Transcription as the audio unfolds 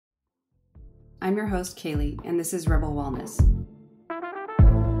I'm your host, Kaylee, and this is Rebel Wellness.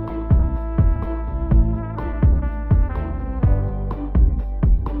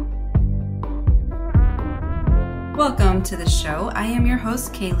 Welcome to the show. I am your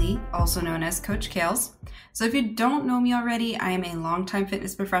host, Kaylee, also known as Coach Kales. So if you don't know me already, I am a longtime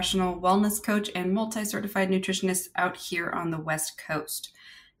fitness professional, wellness coach, and multi-certified nutritionist out here on the West Coast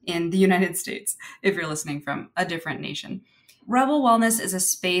in the United States, if you're listening from a different nation. Rebel Wellness is a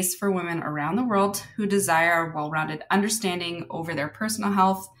space for women around the world who desire a well-rounded understanding over their personal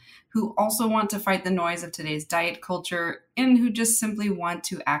health, who also want to fight the noise of today's diet culture, and who just simply want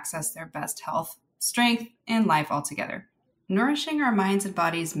to access their best health, strength, and life altogether. Nourishing our minds and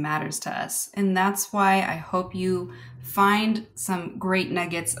bodies matters to us, and that's why I hope you find some great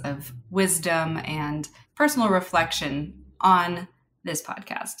nuggets of wisdom and personal reflection on this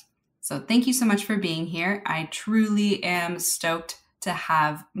podcast. So thank you so much for being here. I truly am stoked to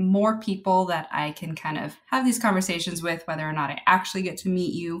have more people that I can kind of have these conversations with, whether or not I actually get to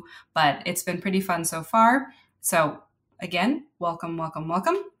meet you, but it's been pretty fun so far. So again, welcome.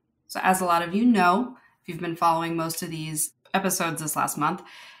 So as a lot of you know, if you've been following most of these episodes this last month,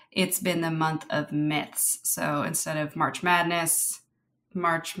 it's been the month of myths. So instead of March Madness,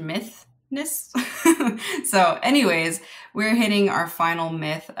 March Mythness. So anyways, we're hitting our final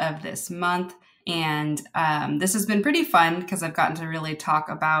myth of this month. And this has been pretty fun because I've gotten to really talk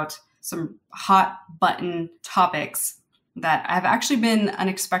about some hot button topics that have actually been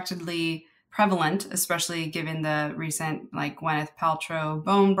unexpectedly prevalent, especially given the recent Gwyneth Paltrow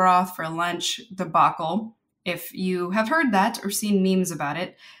bone broth for lunch debacle. If you have heard that or seen memes about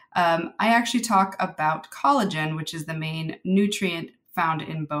it, I actually talk about collagen, which is the main nutrient found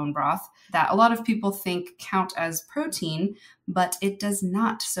in bone broth that a lot of people think count as protein, but it does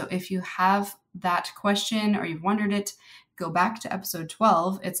not. So if you have that question or you've wondered it, go back to episode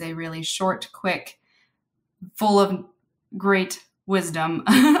 12. It's a really short, quick, full of great wisdom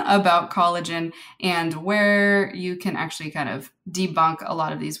about collagen and where you can actually kind of debunk a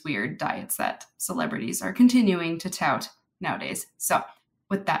lot of these weird diets that celebrities are continuing to tout nowadays. So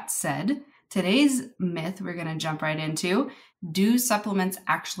with that said, today's myth we're going to jump right into: do supplements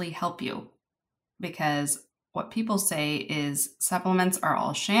actually help you? Because what people say is supplements are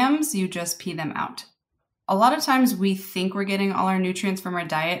all shams, you just pee them out. A lot of times we think we're getting all our nutrients from our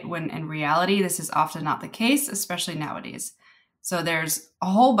diet when in reality this is often not the case, especially nowadays. So there's a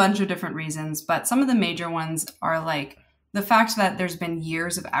whole bunch of different reasons, but some of the major ones are like the fact that there's been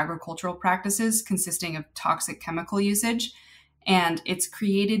years of agricultural practices consisting of toxic chemical usage, and it's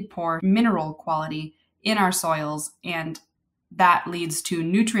created poor mineral quality in our soils, and that leads to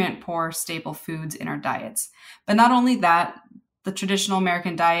nutrient poor staple foods in our diets. But not only that, the traditional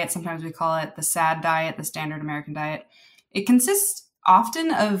American diet, sometimes we call it the SAD diet, the standard American diet, it consists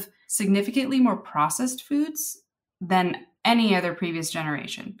often of significantly more processed foods than any other previous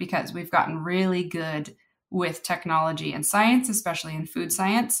generation, because we've gotten really good with technology and science, especially in food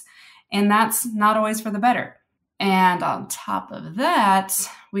science, and that's not always for the better. And on top of that,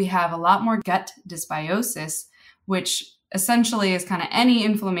 we have a lot more gut dysbiosis, which essentially is kind of any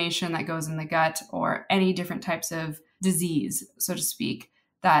inflammation that goes in the gut or any different types of disease, so to speak,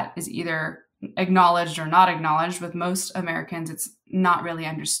 that is either acknowledged or not acknowledged. With most Americans, it's not really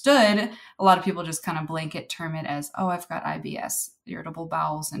understood. A lot of people just kind of blanket term it as, oh, I've got IBS, irritable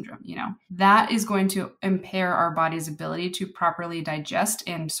bowel syndrome, That is going to impair our body's ability to properly digest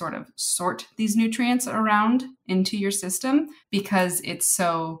and sort of sort these nutrients around into your system because it's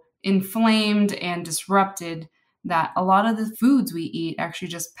so inflamed and disrupted that a lot of the foods we eat actually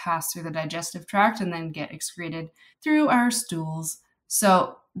just pass through the digestive tract and then get excreted through our stools.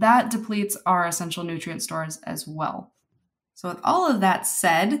 So that depletes our essential nutrient stores as well. So with all of that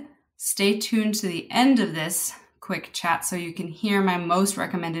said, stay tuned to the end of this quick chat so you can hear my most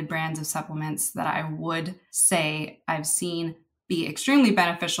recommended brands of supplements that I would say I've seen be extremely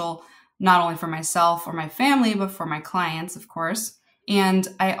beneficial, not only for myself or my family, but for my clients, of course. And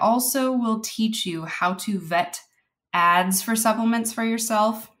I also will teach you how to vet ads for supplements for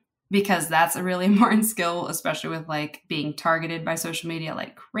yourself, because that's a really important skill, especially with being targeted by social media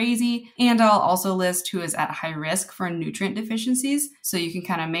like crazy. And I'll also list who is at high risk for nutrient deficiencies, so you can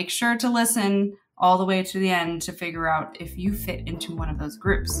kind of make sure to listen all the way to the end to figure out if you fit into one of those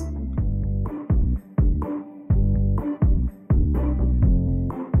groups.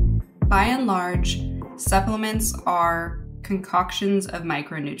 By and large, supplements are concoctions of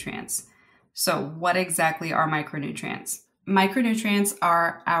micronutrients. So what exactly are micronutrients? Micronutrients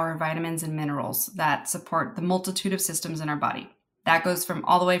are our vitamins and minerals that support the multitude of systems in our body. That goes from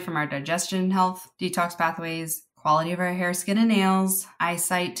all the way from our digestion health, detox pathways, quality of our hair, skin, and nails,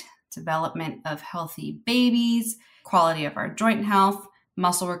 eyesight, development of healthy babies, quality of our joint health,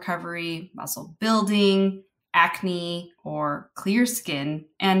 muscle recovery, muscle building, acne or clear skin,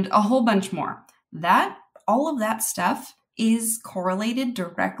 and a whole bunch more. All of that stuff is correlated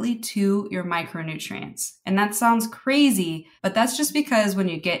directly to your micronutrients. And that sounds crazy, but that's just because when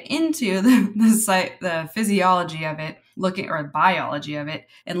you get into the physiology of it, biology of it,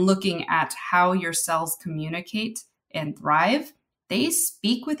 and looking at how your cells communicate and thrive, they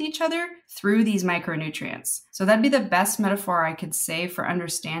speak with each other through these micronutrients. So that'd be the best metaphor I could say for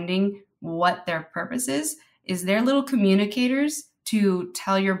understanding what their purpose is they're little communicators to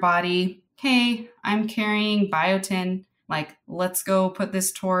tell your body, hey, I'm carrying biotin, like, let's go put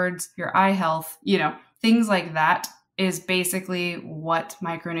this towards your eye health. Things like that is basically what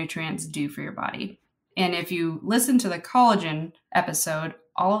micronutrients do for your body. And if you listen to the collagen episode,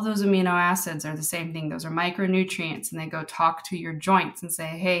 all of those amino acids are the same thing. Those are micronutrients, and they go talk to your joints and say,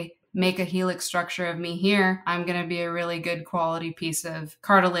 hey, make a helix structure of me here. I'm going to be a really good quality piece of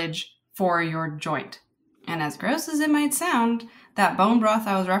cartilage for your joint. And as gross as it might sound, that bone broth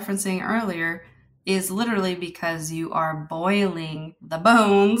I was referencing earlier is literally because you are boiling the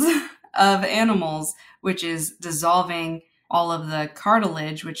bones of animals, which is dissolving all of the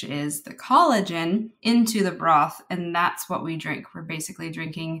cartilage, which is the collagen, into the broth. And that's what we drink. We're basically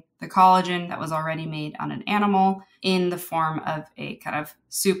drinking the collagen that was already made on an animal in the form of a kind of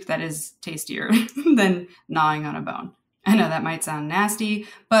soup that is tastier than gnawing on a bone. I know that might sound nasty,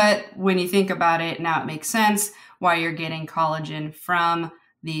 but when you think about it, now it makes sense why you're getting collagen from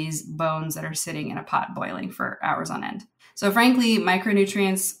these bones that are sitting in a pot boiling for hours on end. So frankly,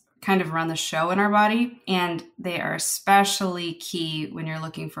 micronutrients kind of run the show in our body, and they are especially key when you're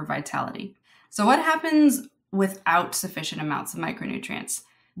looking for vitality. So what happens without sufficient amounts of micronutrients?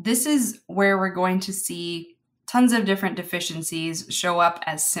 This is where we're going to see tons of different deficiencies show up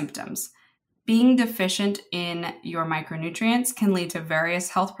as symptoms. Being deficient in your micronutrients can lead to various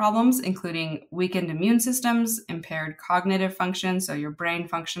health problems, including weakened immune systems, impaired cognitive function, so your brain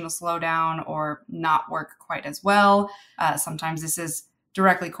function will slow down or not work quite as well. Sometimes this is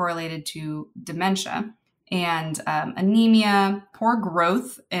directly correlated to dementia, and anemia, poor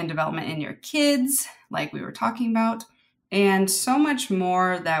growth and development in your kids, like we were talking about, and so much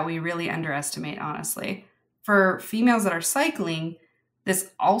more that we really underestimate, honestly. For females that are cycling,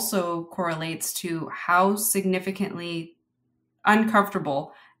 this also correlates to how significantly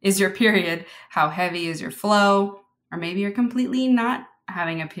uncomfortable is your period, how heavy is your flow, or maybe you're completely not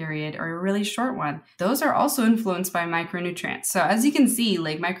having a period or a really short one. Those are also influenced by micronutrients. So as you can see,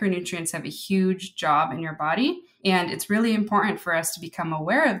 like, micronutrients have a huge job in your body, and it's really important for us to become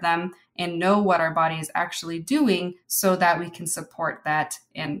aware of them and know what our body is actually doing so that we can support that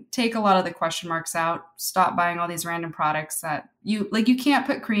and take a lot of the question marks out, stop buying all these random products that you can't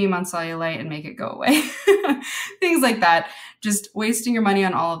put cream on cellulite and make it go away. Things like that. Just wasting your money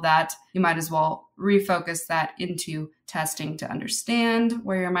on all of that. You might as well refocus that into testing to understand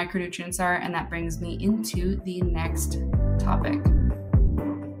where your micronutrients are. And that brings me into the next topic.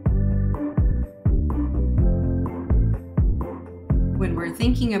 When we're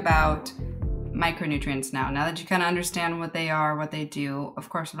thinking about micronutrients now that you kind of understand what they are, what they do, of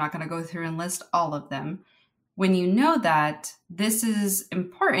course, I'm not going to go through and list all of them. When you know that, this is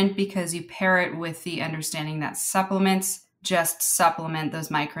important because you pair it with the understanding that supplements just supplement those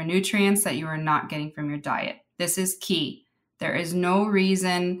micronutrients that you are not getting from your diet. This is key. There is no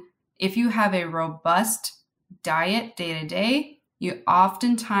reason, if you have a robust diet day to day, you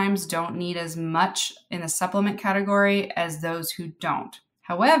oftentimes don't need as much in the supplement category as those who don't.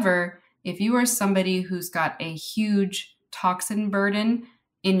 However, if you are somebody who's got a huge toxin burden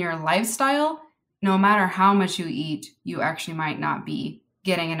in your lifestyle, no matter how much you eat, you actually might not be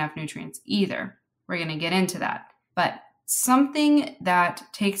getting enough nutrients either. We're going to get into that. But something that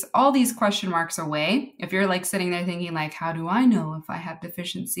takes all these question marks away, if you're like sitting there thinking like, how do I know if I have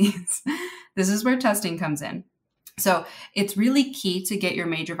deficiencies? This is where testing comes in. So it's really key to get your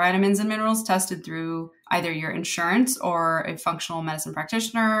major vitamins and minerals tested through either your insurance or a functional medicine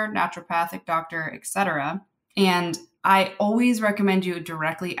practitioner, naturopathic doctor, etc. And I always recommend you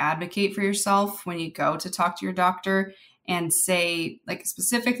directly advocate for yourself when you go to talk to your doctor and say, like,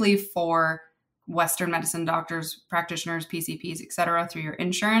 specifically for Western medicine doctors, practitioners, PCPs, etc., through your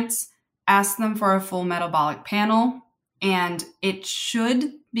insurance, ask them for a full metabolic panel, and it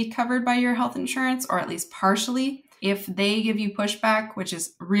should be covered by your health insurance, or at least partially. If they give you pushback, which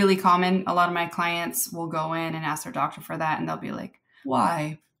is really common, a lot of my clients will go in and ask their doctor for that, and they'll be like,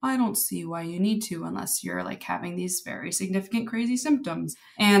 why? I don't see why you need to unless you're like having these very significant, crazy symptoms.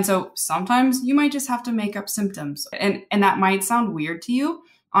 And so sometimes you might just have to make up symptoms. And that might sound weird to you,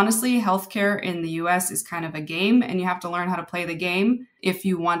 Honestly, healthcare in the US is kind of a game, and you have to learn how to play the game if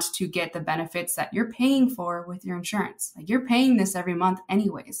you want to get the benefits that you're paying for with your insurance. Like, you're paying this every month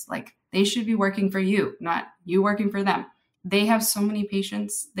anyways. Like, they should be working for you, not you working for them. They have so many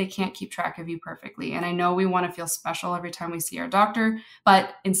patients, they can't keep track of you perfectly. And I know we want to feel special every time we see our doctor,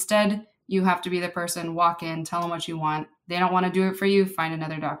 but instead, you have to be the person, walk in, tell them what you want. They don't want to do it for you, find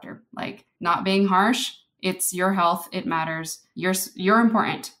another doctor. Like, not being harsh. It's your health. It matters. You're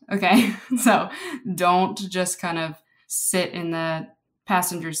important. Okay. So don't just kind of sit in the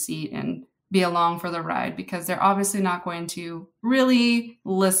passenger seat and be along for the ride, because they're obviously not going to really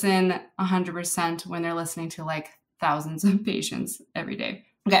listen 100% when they're listening to like thousands of patients every day.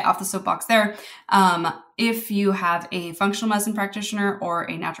 Okay, off the soapbox there. If you have a functional medicine practitioner or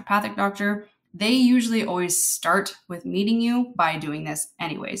a naturopathic doctor, they usually always start with meeting you by doing this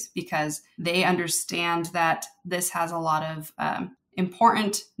anyways, because they understand that this has a lot of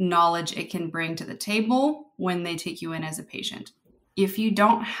important knowledge it can bring to the table when they take you in as a patient. If you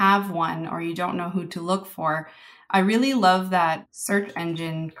don't have one or you don't know who to look for, I really love that search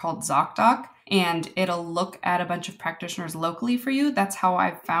engine called ZocDoc, and it'll look at a bunch of practitioners locally for you. That's how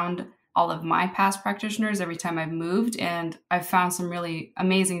I've found all of my past practitioners every time I've moved, and I've found some really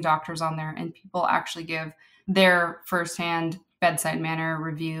amazing doctors on there, and people actually give their firsthand bedside manner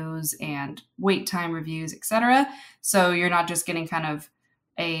reviews and wait time reviews, etc. So you're not just getting kind of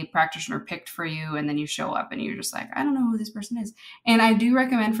a practitioner picked for you and then you show up and you're just like, I don't know who this person is. And I do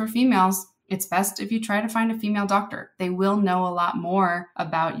recommend for females, it's best if you try to find a female doctor. They will know a lot more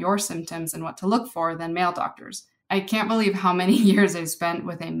about your symptoms and what to look for than male doctors. I can't believe how many years I've spent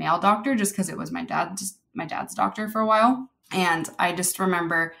with a male doctor just because it was my dad's doctor for a while. And I just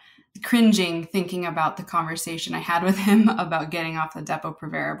remember cringing thinking about the conversation I had with him about getting off the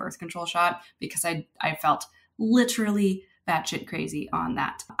Depo-Provera birth control shot, because I felt literally batshit crazy on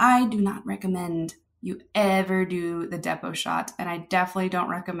that. I do not recommend you ever do the Depo shot, and I definitely don't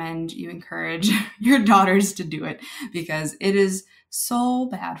recommend you encourage your daughters to do it, because it is so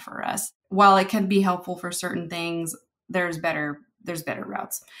bad for us. While it can be helpful for certain things, there's better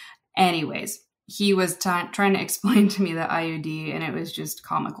routes. Anyways, he was trying to explain to me the IUD, and it was just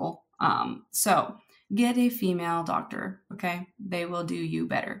comical. So get a female doctor, okay? They will do you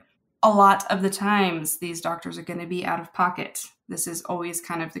better. A lot of the times, these doctors are going to be out of pocket. This is always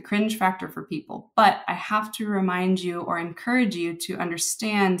kind of the cringe factor for people. But I have to remind you or encourage you to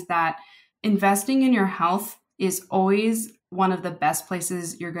understand that investing in your health is always one of the best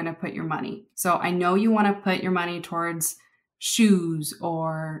places you're going to put your money. So I know you want to put your money towards shoes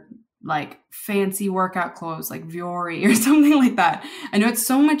or like fancy workout clothes like Vuori or something like that. I know it's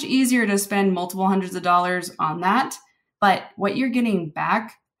so much easier to spend multiple hundreds of dollars on that, but what you're getting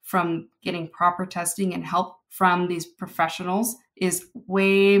back from getting proper testing and help from these professionals is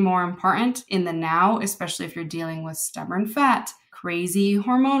way more important in the now, especially if you're dealing with stubborn fat, crazy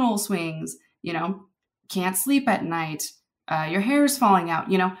hormonal swings, can't sleep at night, your hair is falling out,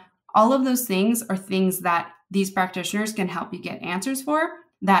 all of those things are things that these practitioners can help you get answers for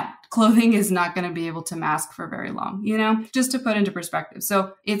that clothing is not going to be able to mask for very long, just to put into perspective.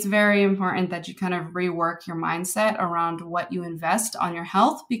 So it's very important that you kind of rework your mindset around what you invest on your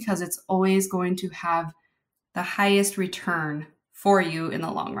health, because it's always going to have the highest return for you in the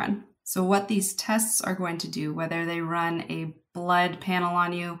long run. So what these tests are going to do, whether they run a blood panel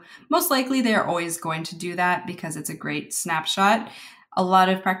on you, most likely they're always going to do that because it's a great snapshot. A lot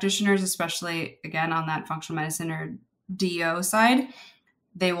of practitioners, especially again on that functional medicine or DO side,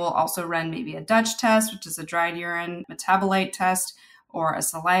 they will also run maybe a Dutch test, which is a dried urine metabolite test, or a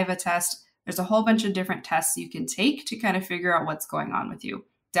saliva test. There's a whole bunch of different tests you can take to kind of figure out what's going on with you.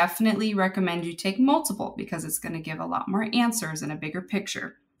 Definitely recommend you take multiple, because it's going to give a lot more answers and a bigger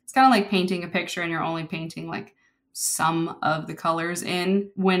picture. It's kind of like painting a picture and you're only painting like some of the colors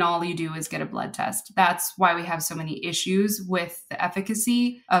in when all you do is get a blood test. That's why we have so many issues with the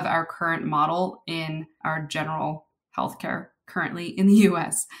efficacy of our current model in our general healthcare currently in the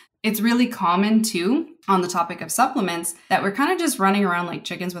US. It's really common too, on the topic of supplements, that we're kind of just running around like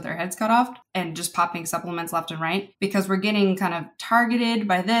chickens with our heads cut off and just popping supplements left and right, because we're getting kind of targeted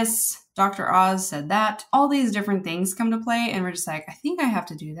by this. Dr. Oz said that. All these different things come to play, and we're just like, I think I have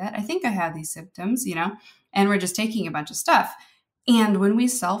to do that. I think I have these symptoms, and we're just taking a bunch of stuff. And when we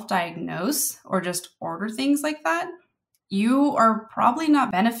self-diagnose or just order things like that, you are probably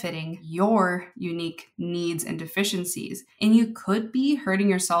not benefiting your unique needs and deficiencies, and you could be hurting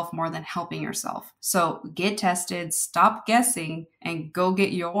yourself more than helping yourself. So get tested, stop guessing, and go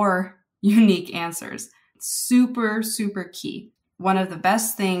get your unique answers. Super, super key. One of the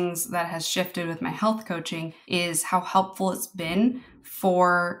best things that has shifted with my health coaching is how helpful it's been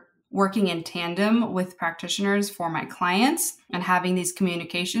for working in tandem with practitioners for my clients and having these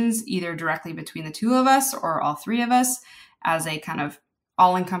communications either directly between the two of us or all three of us as a kind of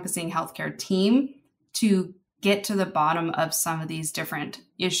all-encompassing healthcare team to get to the bottom of some of these different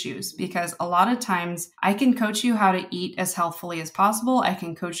issues. Because a lot of times I can coach you how to eat as healthfully as possible. I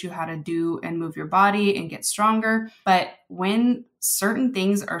can coach you how to do and move your body and get stronger. But when certain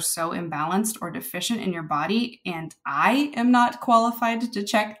things are so imbalanced or deficient in your body, and I am not qualified to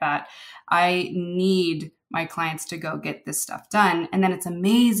check that, I need my clients to go get this stuff done. And then it's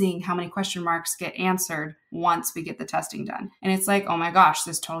amazing how many question marks get answered once we get the testing done. And it's like, oh my gosh,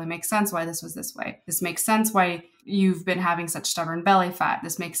 this totally makes sense why this was this way. This makes sense why you've been having such stubborn belly fat.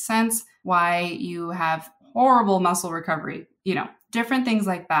 This makes sense why you have horrible muscle recovery. Different things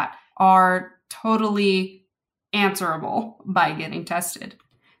like that are totally answerable by getting tested.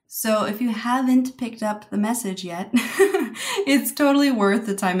 So if you haven't picked up the message yet, it's totally worth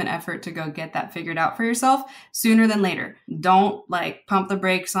the time and effort to go get that figured out for yourself sooner than later. Don't pump the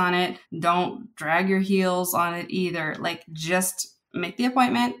brakes on it. Don't drag your heels on it either. Just make the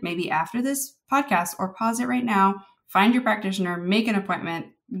appointment maybe after this podcast or pause it right now. Find your practitioner, make an appointment,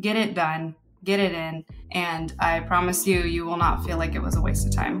 get it done, get it in. And I promise you, you will not feel like it was a waste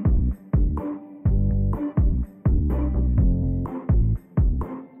of time.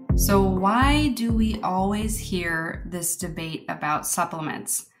 So why do we always hear this debate about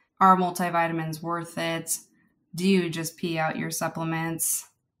supplements? Are multivitamins worth it? Do you just pee out your supplements?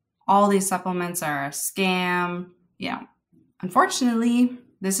 All these supplements are a scam. Unfortunately,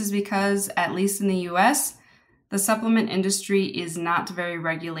 this is because, at least in the US, the supplement industry is not very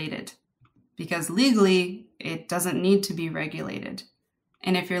regulated. Because legally, it doesn't need to be regulated.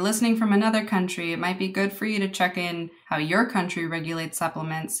 And if you're listening from another country, it might be good for you to check in how your country regulates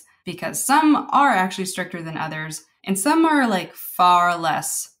supplements, because some are actually stricter than others, and some are far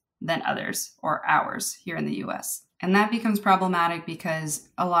less than others or ours here in the US. And that becomes problematic because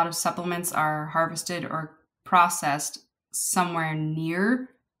a lot of supplements are harvested or processed somewhere near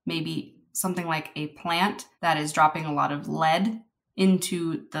maybe something like a plant that is dropping a lot of lead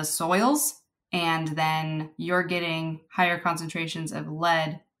into the soils. And then you're getting higher concentrations of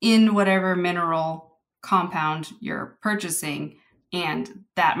lead in whatever mineral compound you're purchasing. And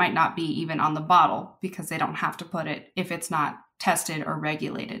that might not be even on the bottle because they don't have to put it if it's not tested or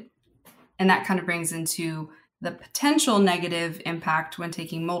regulated. And that kind of brings into the potential negative impact when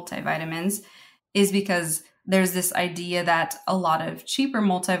taking multivitamins is because there's this idea that a lot of cheaper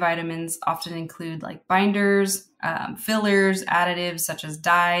multivitamins often include binders, fillers, additives such as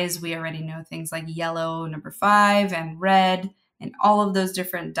dyes. We already know things like yellow, number 5, and red, and all of those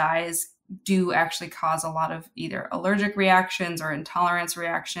different dyes do actually cause a lot of either allergic reactions or intolerance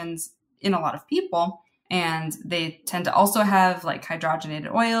reactions in a lot of people. And they tend to also have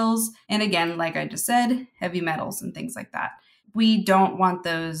hydrogenated oils. And again, like I just said, heavy metals and things like that. We don't want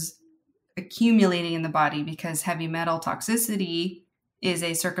those accumulating in the body because heavy metal toxicity is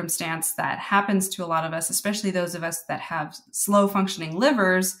a circumstance that happens to a lot of us, especially those of us that have slow functioning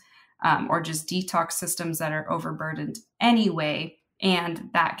livers or just detox systems that are overburdened anyway. And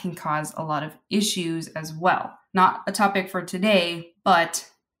that can cause a lot of issues as well. Not a topic for today, but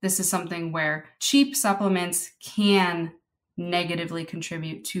this is something where cheap supplements can negatively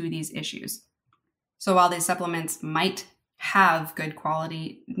contribute to these issues. So while these supplements might have good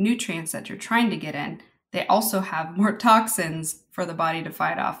quality nutrients that you're trying to get in, they also have more toxins for the body to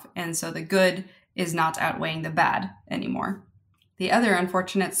fight off. And so the good is not outweighing the bad anymore. The other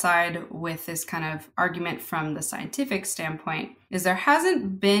unfortunate side with this kind of argument from the scientific standpoint is there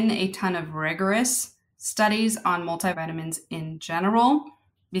hasn't been a ton of rigorous studies on multivitamins in general,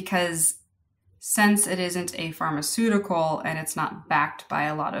 because since it isn't a pharmaceutical and it's not backed by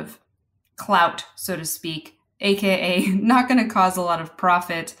a lot of clout, so to speak, aka not going to cause a lot of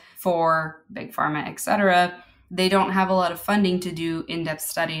profit for big pharma, etc., they don't have a lot of funding to do in-depth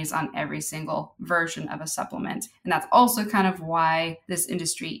studies on every single version of a supplement. And that's also kind of why this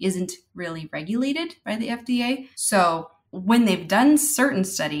industry isn't really regulated by the FDA. So when they've done certain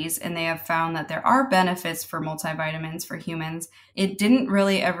studies and they have found that there are benefits for multivitamins for humans, it didn't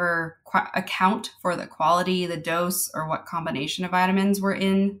really ever account for the quality, the dose, or what combination of vitamins were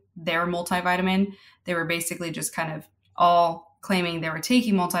in their multivitamin. They were basically just kind of all claiming they were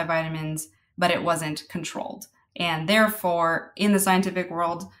taking multivitamins, but it wasn't controlled. And therefore, in the scientific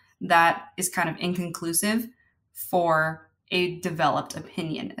world, that is kind of inconclusive for a developed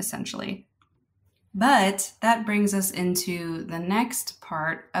opinion, essentially. But that brings us into the next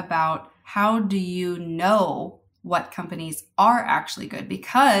part about how do you know what companies are actually good?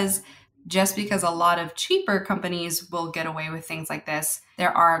 Because just because a lot of cheaper companies will get away with things like this,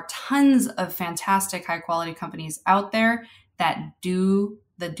 there are tons of fantastic high quality companies out there that do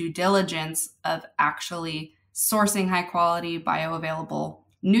the due diligence of actually sourcing high quality bioavailable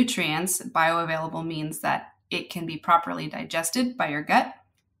nutrients. Bioavailable means that it can be properly digested by your gut,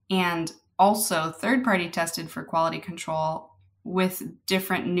 and also third-party tested for quality control with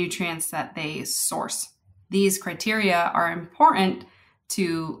different nutrients that they source. These criteria are important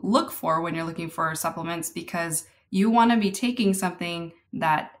to look for when you're looking for supplements, because you want to be taking something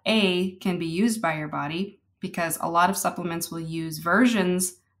that A, can be used by your body, because a lot of supplements will use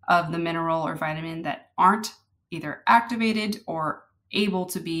versions of the mineral or vitamin that aren't either activated or able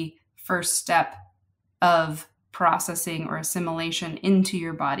to be first step of processing or assimilation into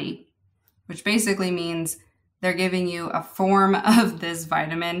your body, which basically means they're giving you a form of this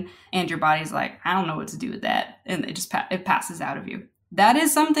vitamin and your body's like, I don't know what to do with that. And it passes out of you. That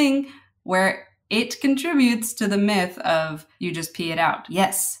is something where it contributes to the myth of you just pee it out.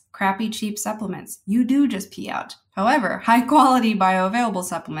 Yes, crappy, cheap supplements, you do just pee out. However, high quality bioavailable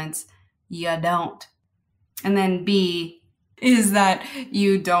supplements, you don't. And then B is that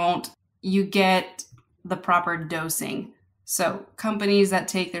you get the proper dosing. So companies that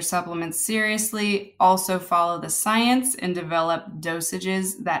take their supplements seriously also follow the science and develop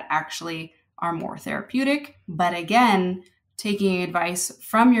dosages that actually are more therapeutic. But again, taking advice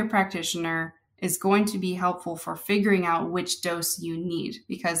from your practitioner is going to be helpful for figuring out which dose you need,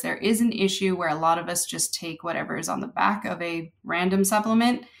 because there is an issue where a lot of us just take whatever is on the back of a random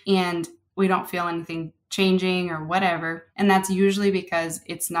supplement and we don't feel anything changing or whatever. And that's usually because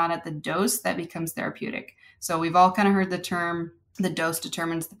it's not at the dose that becomes therapeutic. So we've all kind of heard the term, the dose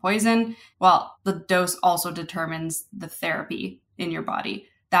determines the poison. Well, the dose also determines the therapy in your body.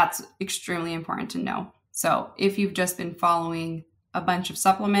 That's extremely important to know. So if you've just been following a bunch of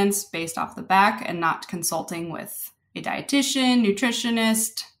supplements based off the back and not consulting with a dietitian,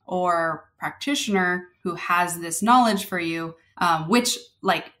 nutritionist, or practitioner who has this knowledge for you, which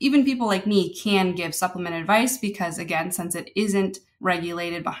like even people like me can give supplement advice, because again, since it isn't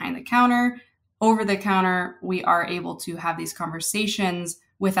regulated behind the counter, over the counter, we are able to have these conversations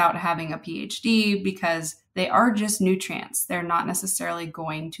without having a PhD, because they are just nutrients. They're not necessarily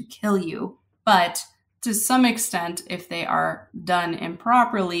going to kill you, but to some extent, if they are done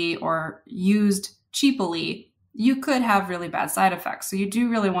improperly or used cheaply, you could have really bad side effects. So you do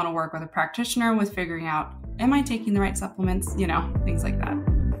really want to work with a practitioner with figuring out, am I taking the right supplements? You know, things like that.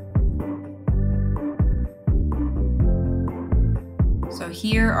 So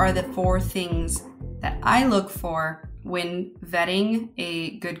here are the 4 things that I look for when vetting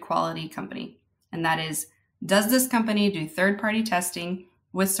a good quality company. And that is, does this company do third-party testing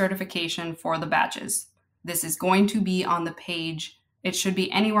with certification for the batches? This is going to be on the page. It should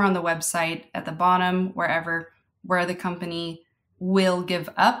be anywhere on the website, at the bottom, wherever, where the company will give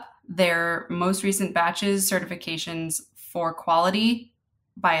up their most recent batches certifications for quality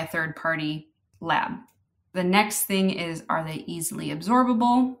by a third-party lab. The next thing is, are they easily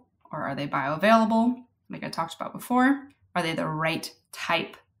absorbable, or are they bioavailable? Like I talked about before, are they the right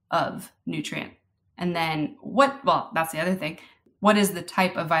type of nutrient? And then that's the other thing. What is the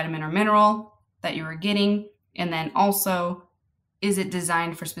type of vitamin or mineral that you are getting? And then also, is it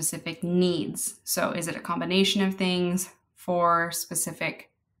designed for specific needs? So is it a combination of things for specific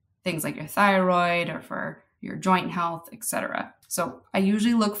things like your thyroid or for your joint health, etc.? So I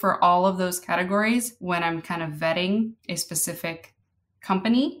usually look for all of those categories when I'm kind of vetting a specific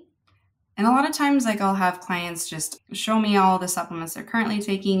company. And a lot of times, like, I'll have clients just show me all the supplements they're currently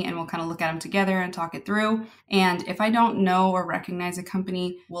taking, and we'll kind of look at them together and talk it through. And if I don't know or recognize a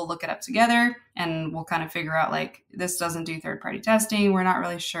company, we'll look it up together and we'll kind of figure out, like, this doesn't do third-party testing. We're not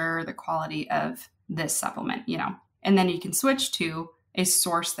really sure the quality of this supplement, you know. And then you can switch to a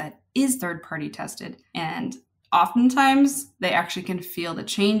source that is third-party tested. And oftentimes, they actually can feel the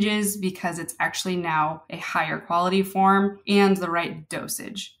changes because it's actually now a higher quality form and the right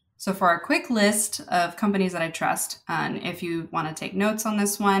dosage. So for a quick list of companies that I trust, and if you want to take notes on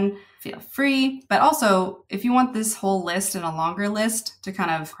this one, feel free. But also, if you want this whole list and a longer list to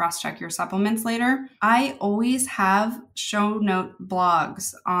kind of cross-check your supplements later, I always have show note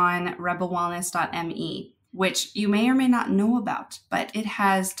blogs on rebelwellness.me, which you may or may not know about, but it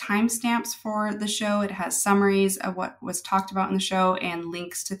has timestamps for the show. It has summaries of what was talked about in the show and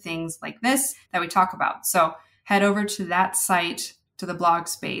links to things like this that we talk about. So head over to that site, to the blog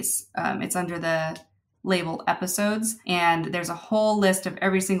space. It's under the label episodes, and there's a whole list of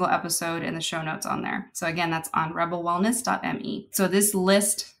every single episode in the show notes on there. So again, that's on rebelwellness.me. So this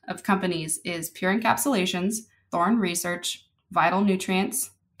list of companies is Pure Encapsulations, Thorne Research, Vital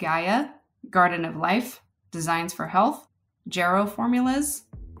Nutrients, Gaia, Garden of Life, Designs for Health, Jarrow formulas,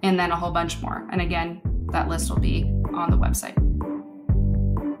 and then a whole bunch more. And again, that list will be on the website.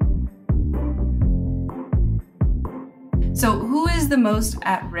 So who is the most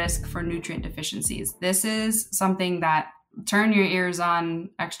at risk for nutrient deficiencies? This is something that turn your ears on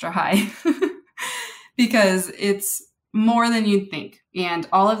extra high because it's more than you'd think. And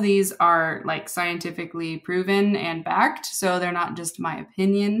all of these are like scientifically proven and backed. So they're not just my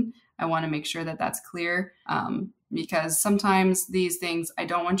opinion. I want to make sure that that's clear because sometimes these things, I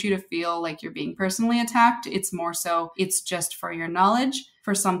don't want you to feel like you're being personally attacked. It's more so, it's just for your knowledge,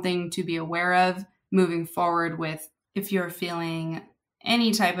 for something to be aware of moving forward with. If you're feeling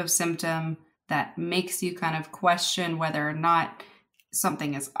any type of symptom that makes you kind of question whether or not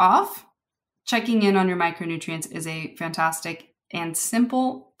something is off, checking in on your micronutrients is a fantastic and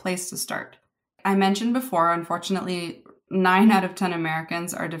simple place to start. I mentioned before, unfortunately, 9 out of 10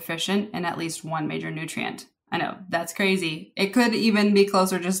 Americans are deficient in at least one major nutrient. I know, that's crazy. It could even be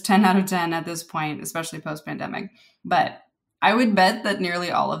closer, just 10 out of 10 at this point, especially post-pandemic. But I would bet that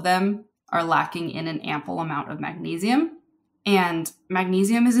nearly all of them are lacking in an ample amount of magnesium. And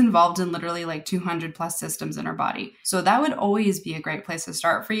magnesium is involved in literally like 200 plus systems in our body. So that would always be a great place to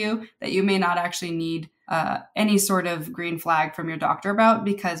start for you, that you may not actually need any sort of green flag from your doctor about,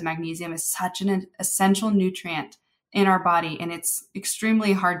 because magnesium is such an essential nutrient in our body. And it's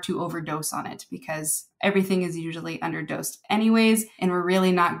extremely hard to overdose on it because everything is usually underdosed anyways. And we're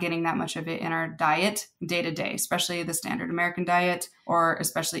really not getting that much of it in our diet day to day, especially the standard American diet, or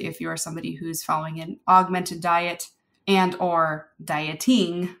especially if you are somebody who's following an augmented diet and or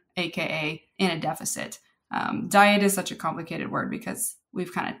dieting, aka in a deficit. Diet is such a complicated word because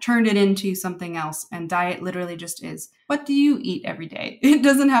we've kind of turned it into something else. And diet literally just is, what do you eat every day? It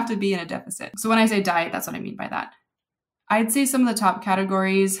doesn't have to be in a deficit. So when I say diet, that's what I mean by that. I'd say some of the top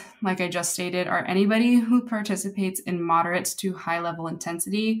categories, like I just stated, are anybody who participates in moderate to high level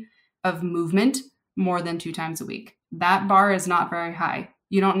intensity of movement more than 2 times a week. That bar is not very high.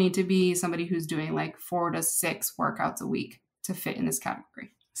 You don't need to be somebody who's doing like 4 to 6 workouts a week to fit in this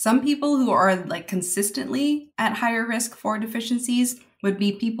category. Some people who are like consistently at higher risk for deficiencies would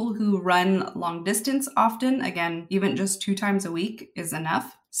be people who run long distance often. Again, even just 2 times a week is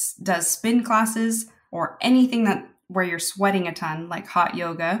enough. Does spin classes or anything where you're sweating a ton, like hot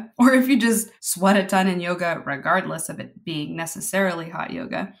yoga, or if you just sweat a ton in yoga, regardless of it being necessarily hot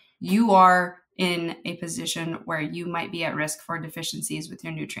yoga, you are in a position where you might be at risk for deficiencies with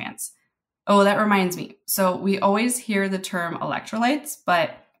your nutrients. Oh, that reminds me. So we always hear the term electrolytes,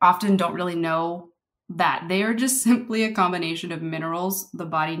 but often don't really know that they are just simply a combination of minerals the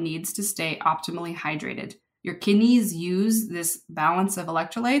body needs to stay optimally hydrated. Your kidneys use this balance of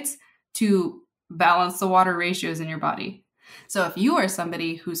electrolytes to balance the water ratios in your body. So if you are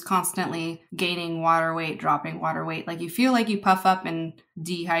somebody who's constantly gaining water weight, dropping water weight, like you feel like you puff up and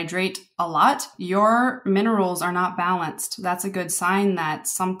dehydrate a lot, your minerals are not balanced. That's a good sign that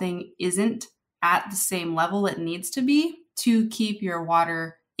something isn't at the same level it needs to be to keep your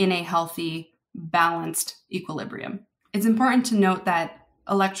water in a healthy, balanced equilibrium. It's important to note that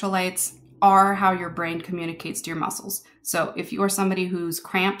electrolytes are how your brain communicates to your muscles. So if you are somebody who's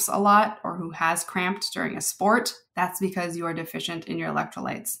cramps a lot or who has cramped during a sport, that's because you are deficient in your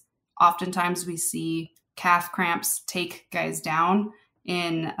electrolytes. Oftentimes we see calf cramps take guys down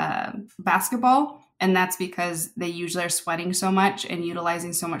in basketball, and that's because they usually are sweating so much and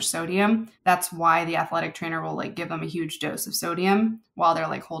utilizing so much sodium. That's why the athletic trainer will like give them a huge dose of sodium while they're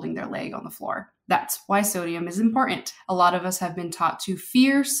like holding their leg on the floor. That's why sodium is important. A lot of us have been taught to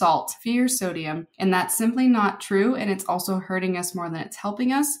fear salt, fear sodium, and that's simply not true. And it's also hurting us more than it's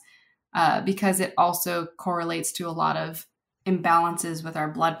helping us because it also correlates to a lot of imbalances with our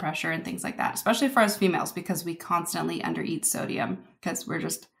blood pressure and things like that, especially for us females, because we constantly undereat sodium because we're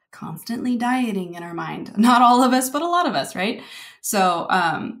just constantly dieting in our mind. Not all of us, but a lot of us, right? So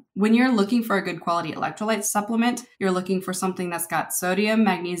when you're looking for a good quality electrolyte supplement, you're looking for something that's got sodium,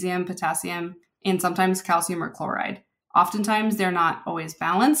 magnesium, potassium, and sometimes calcium or chloride. Oftentimes, they're not always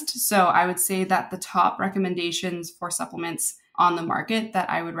balanced. So I would say that the top recommendations for supplements on the market that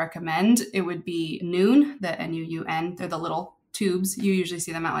I would recommend, it would be Nuun, the N-U-U-N. They're the little tubes. You usually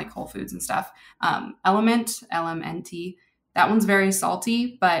see them at like Whole Foods and stuff. Element, L-M-N-T. That one's very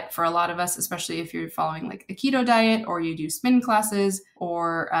salty, but for a lot of us, especially if you're following like a keto diet or you do spin classes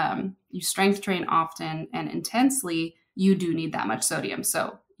or you strength train often and intensely, you do need that much sodium.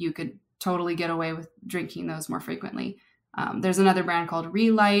 So you could totally get away with drinking those more frequently. There's another brand called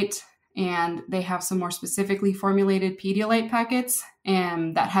Relight, and they have some more specifically formulated Pedialyte packets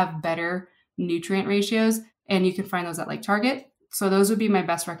and that have better nutrient ratios. And you can find those at like Target. So those would be my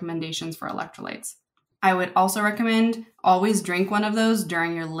best recommendations for electrolytes. I would also recommend always drink one of those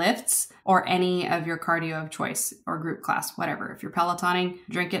during your lifts or any of your cardio of choice or group class, whatever. If you're Pelotoning,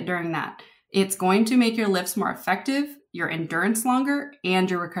 drink it during that. It's going to make your lifts more effective, your endurance longer, and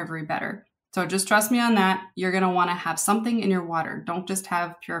your recovery better. So just trust me on that. You're going to want to have something in your water. Don't just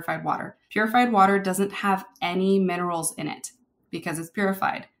have purified water. Purified water doesn't have any minerals in it because it's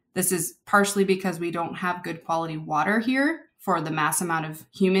purified. This is partially because we don't have good quality water here for the mass amount of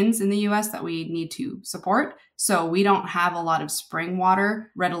humans in the US that we need to support. So we don't have a lot of spring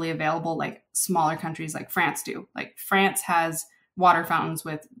water readily available like smaller countries like France do. Like France has water fountains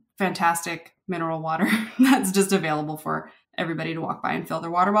with fantastic mineral water that's just available for everybody to walk by and fill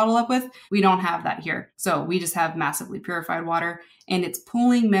their water bottle up with. We don't have that here. So we just have massively purified water, and it's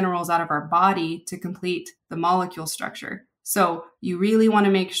pulling minerals out of our body to complete the molecule structure. So you really want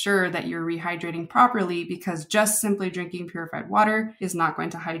to make sure that you're rehydrating properly, because just simply drinking purified water is not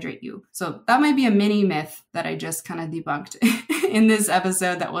going to hydrate you. So that might be a mini myth that I just kind of debunked in this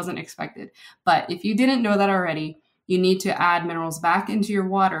episode that wasn't expected. But if you didn't know that already, you need to add minerals back into your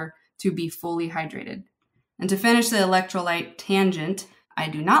water to be fully hydrated. And to finish the electrolyte tangent, I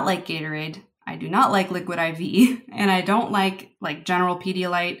do not like Gatorade. I do not like Liquid IV, and I don't like General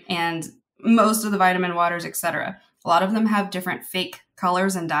Pedialyte and most of the vitamin waters, etc. A lot of them have different fake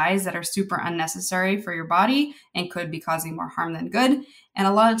colors and dyes that are super unnecessary for your body and could be causing more harm than good. And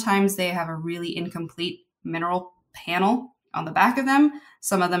a lot of times they have a really incomplete mineral panel on the back of them.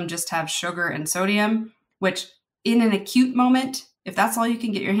 Some of them just have sugar and sodium, which in an acute moment, if that's all you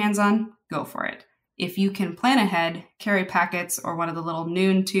can get your hands on, go for it. If you can plan ahead, carry packets or one of the little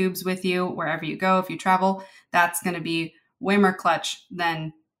Noon tubes with you wherever you go. If you travel, that's going to be way more clutch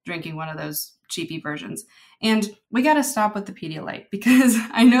than drinking one of those cheapy versions. And we got to stop with the Pedialyte, because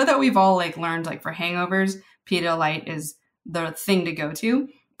I know that we've all learned for hangovers, Pedialyte is the thing to go to.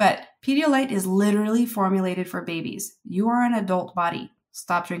 But Pedialyte is literally formulated for babies. You are an adult body.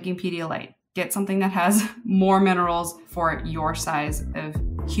 Stop drinking Pedialyte. Get something that has more minerals for your size of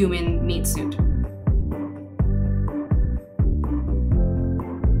human meat suit.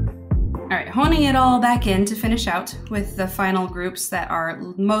 All right, honing it all back in to finish out with the final groups that are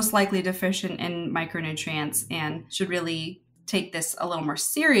most likely deficient in micronutrients and should really take this a little more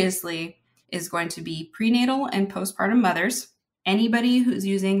seriously is going to be prenatal and postpartum mothers. Anybody who's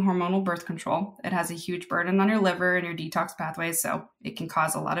using hormonal birth control, it has a huge burden on your liver and your detox pathways, so it can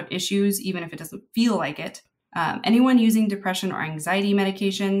cause a lot of issues even if it doesn't feel like it. Anyone using depression or anxiety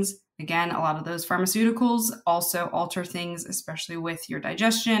medications, again, a lot of those pharmaceuticals also alter things, especially with your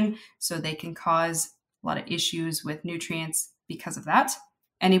digestion, so they can cause a lot of issues with nutrients because of that.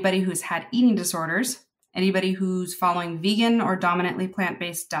 Anybody who's had eating disorders, anybody who's following vegan or dominantly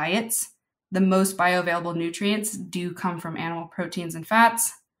plant-based diets, the most bioavailable nutrients do come from animal proteins and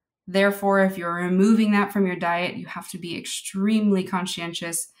fats. Therefore, if you're removing that from your diet, you have to be extremely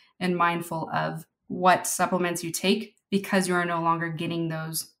conscientious and mindful of what supplements you take, because you are no longer getting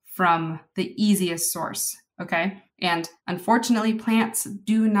those from the easiest source, okay? And unfortunately, plants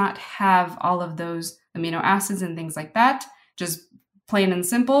do not have all of those amino acids and things like that, just plain and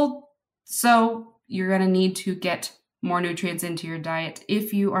simple. So you're going to need to get more nutrients into your diet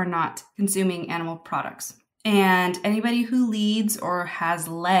if you are not consuming animal products. And anybody who leads or has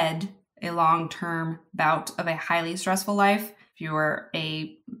led a long-term bout of a highly stressful life, if you're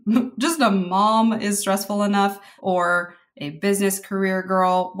just a mom is stressful enough, or a business career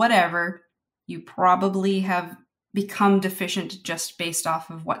girl, whatever, you probably have become deficient just based off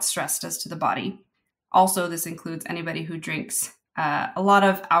of what stress does to the body. Also, this includes anybody who drinks a lot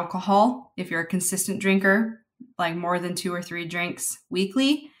of alcohol. If you're a consistent drinker, like more than 2 or 3 drinks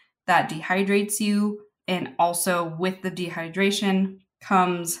weekly, that dehydrates you. And also with the dehydration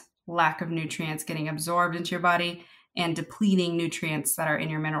comes lack of nutrients getting absorbed into your body and depleting nutrients that are in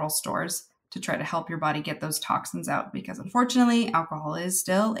your mineral stores to try to help your body get those toxins out, because unfortunately, alcohol is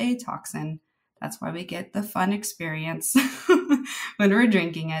still a toxin. That's why we get the fun experience when we're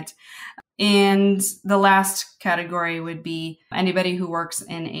drinking it. And the last category would be anybody who works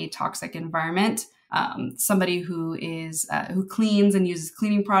in a toxic environment, somebody who cleans and uses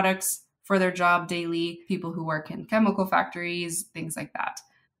cleaning products for their job daily, people who work in chemical factories, things like that.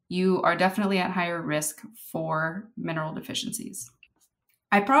 You are definitely at higher risk for mineral deficiencies.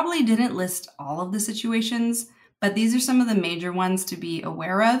 I probably didn't list all of the situations, but these are some of the major ones to be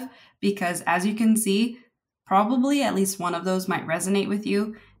aware of, because as you can see, probably at least one of those might resonate with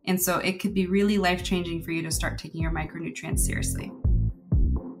you. And so it could be really life-changing for you to start taking your micronutrients seriously.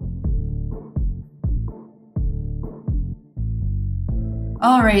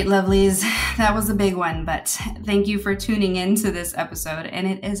 All right, lovelies, that was a big one, but thank you for tuning in to this episode. And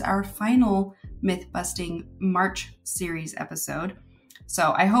it is our final Myth-Busting March series episode.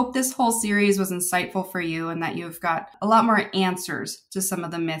 So I hope this whole series was insightful for you and that you've got a lot more answers to some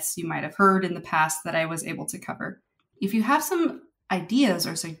of the myths you might have heard in the past that I was able to cover. If you have some ideas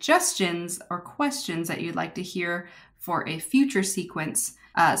or suggestions or questions that you'd like to hear for a future sequence,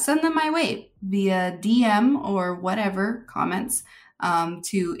 send them my way via DM or whatever comments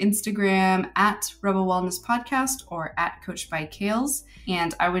to Instagram at Rebel Wellness Podcast or at Coach by Kales.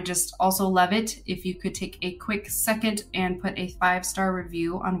 And I would just also love it if you could take a quick second and put a 5-star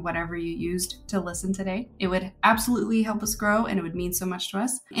review on whatever you used to listen today. It would absolutely help us grow and it would mean so much to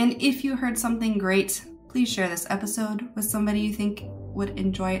us. And if you heard something great, please share this episode with somebody you think would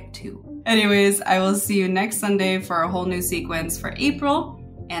enjoy it too. Anyways, I will see you next Sunday for a whole new sequence for April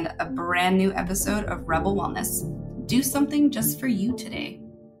and a brand new episode of Rebel Wellness. Do something just for you today.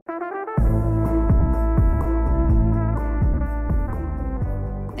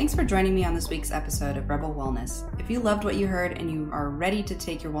 Thanks for joining me on this week's episode of Rebel Wellness. If you loved what you heard and you are ready to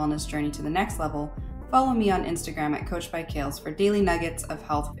take your wellness journey to the next level, follow me on Instagram at Coach by Kales for daily nuggets of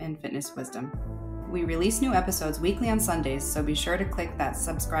health and fitness wisdom. We release new episodes weekly on Sundays, so be sure to click that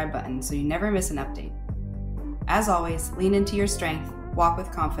subscribe button so you never miss an update. As always, lean into your strength, walk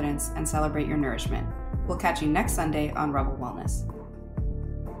with confidence, and celebrate your nourishment. We'll catch you next Sunday on Rebel Wellness.